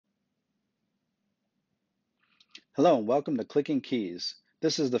Hello and welcome to Clicking Keys.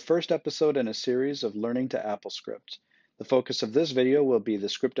 This is the first episode in a series of learning to AppleScript. The focus of this video will be the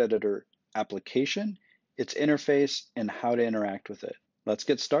script editor application, its interface, and how to interact with it. Let's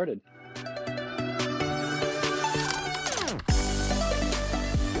get started.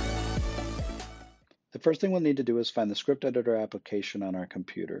 The first thing we'll need to do is find the script editor application on our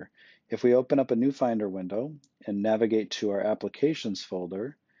computer. If we open up a new Finder window and navigate to our Applications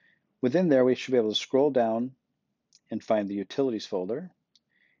folder, within there we should be able to scroll down and find the Utilities folder.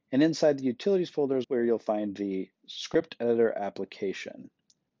 And inside the Utilities folder is where you'll find the Script Editor application.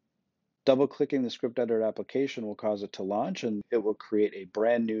 Double-clicking the Script Editor application will cause it to launch, and it will create a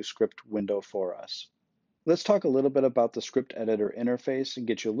brand new script window for us. Let's talk a little bit about the Script Editor interface and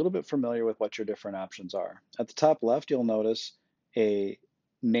get you a little bit familiar with what your different options are. At the top left, you'll notice a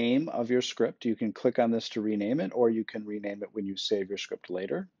name of your script. You can click on this to rename it, or you can rename it when you save your script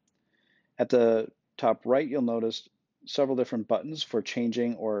later. At the top right, you'll notice several different buttons for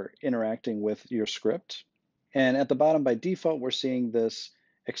changing or interacting with your script. And at the bottom, by default, we're seeing this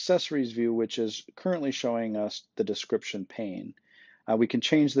accessories view, which is currently showing us the description pane. We can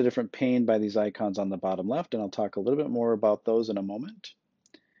change the different pane by these icons on the bottom left, and I'll talk a little bit more about those in a moment.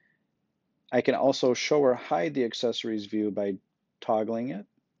 I can also show or hide the accessories view by toggling it.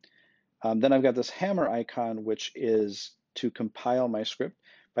 Then I've got this hammer icon, which is to compile my script.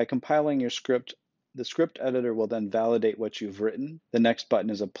 By compiling your script, the script editor will then validate what you've written. The next button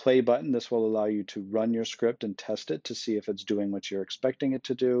is a play button. This will allow you to run your script and test it to see if it's doing what you're expecting it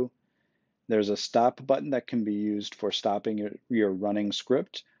to do. There's a stop button that can be used for stopping your running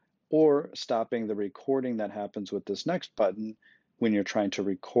script or stopping the recording that happens with this next button when you're trying to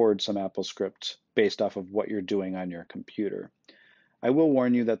record some AppleScript based off of what you're doing on your computer. I will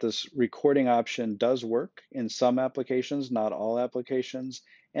warn you that this recording option does work in some applications, not all applications,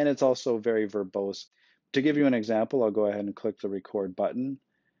 and it's also very verbose. To give you an example, I'll go ahead and click the record button.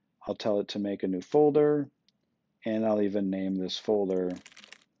 I'll tell it to make a new folder, and I'll even name this folder.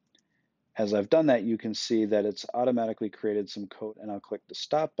 As I've done that, you can see that it's automatically created some code, and I'll click the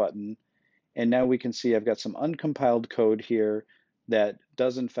stop button. And now we can see I've got some uncompiled code here that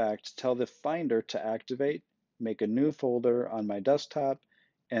does in fact tell the Finder to activate, make a new folder on my desktop,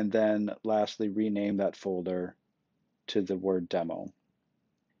 and then lastly rename that folder to the word demo.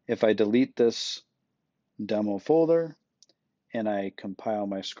 If I delete this demo folder and I compile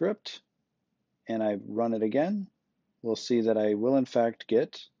my script and I run it again, we'll see that I will in fact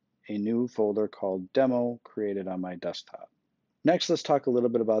get a new folder called demo created on my desktop. Next, let's talk a little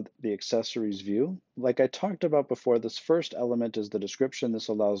bit about the accessories view. Like I talked about before, this first element is the description. This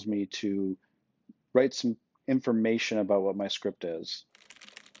allows me to write some information about what my script is.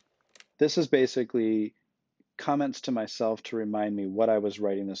 This is basically comments to myself to remind me what I was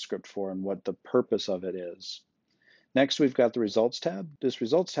writing the script for and what the purpose of it is. Next, we've got the Results tab. This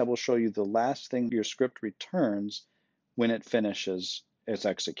Results tab will show you the last thing your script returns when it finishes its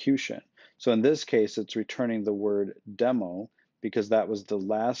execution. So in this case, it's returning the word demo because that was the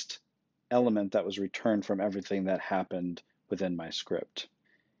last element that was returned from everything that happened within my script.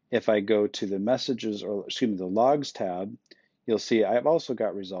 If I go to the the Logs tab, you'll see I've also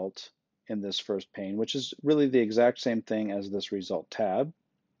got Result in this first pane, which is really the exact same thing as this Result tab.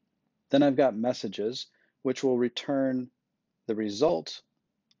 Then I've got Messages, which will return the result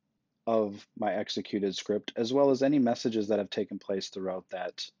of my executed script, as well as any messages that have taken place throughout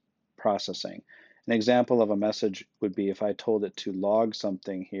that processing. An example of a message would be if I told it to log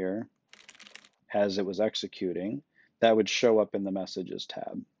something here as it was executing, that would show up in the Messages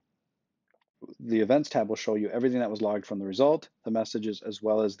tab. The Events tab will show you everything that was logged from the result, the messages, as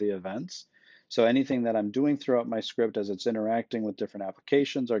well as the events. So anything that I'm doing throughout my script as it's interacting with different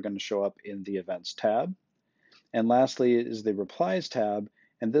applications are going to show up in the Events tab. And lastly is the Replies tab,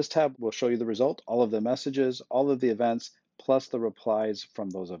 and this tab will show you the result, all of the messages, all of the events, plus the replies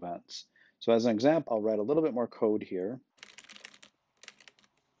from those events. So as an example, I'll write a little bit more code here.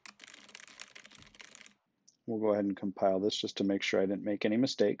 We'll go ahead and compile this just to make sure I didn't make any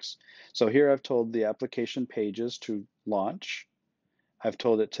mistakes. So here I've told the application pages to launch. I've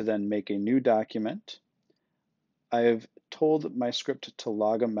told it to then make a new document. I've told my script to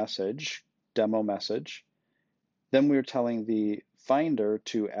log a message, demo message. Then we're telling the Finder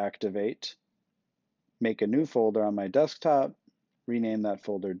to activate, make a new folder on my desktop, rename that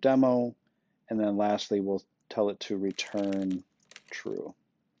folder demo, and then lastly, we'll tell it to return true.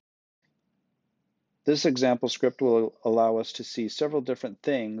 This example script will allow us to see several different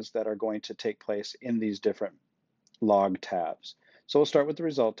things that are going to take place in these different log tabs. So we'll start with the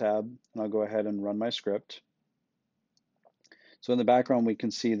Result tab, and I'll go ahead and run my script. So in the background, we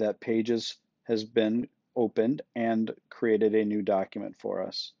can see that Pages has been opened and created a new document for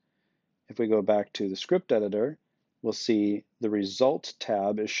us. If we go back to the script editor, we'll see the result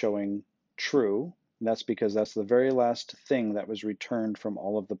tab is showing true. And that's because that's the very last thing that was returned from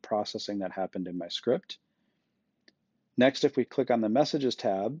all of the processing that happened in my script. Next, if we click on the messages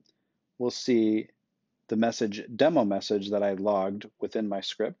tab, we'll see the message demo message that I logged within my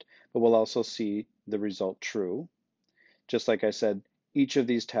script, but we'll also see the result true. Just like I said, each of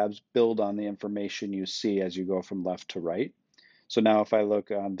these tabs build on the information you see as you go from left to right. So now if I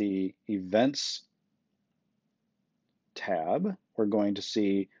look on the events tab, we're going to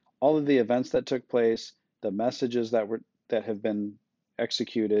see all of the events that took place, the messages that have been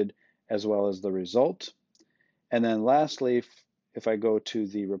executed, as well as the result. And then lastly, if I go to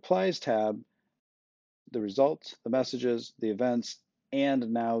the Replies tab, the results, the messages, the events,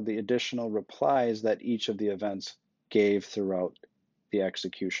 and now the additional replies that each of the events gave throughout the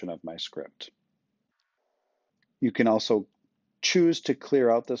execution of my script. You can also choose to clear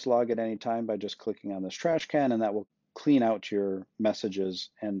out this log at any time by just clicking on this trash can, and that will clean out your messages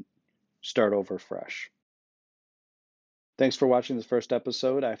and start over fresh. Thanks for watching this first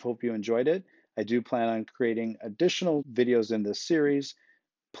episode. I hope you enjoyed it. I do plan on creating additional videos in this series.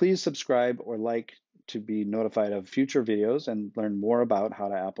 Please subscribe or like to be notified of future videos and learn more about how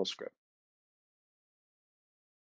to AppleScript.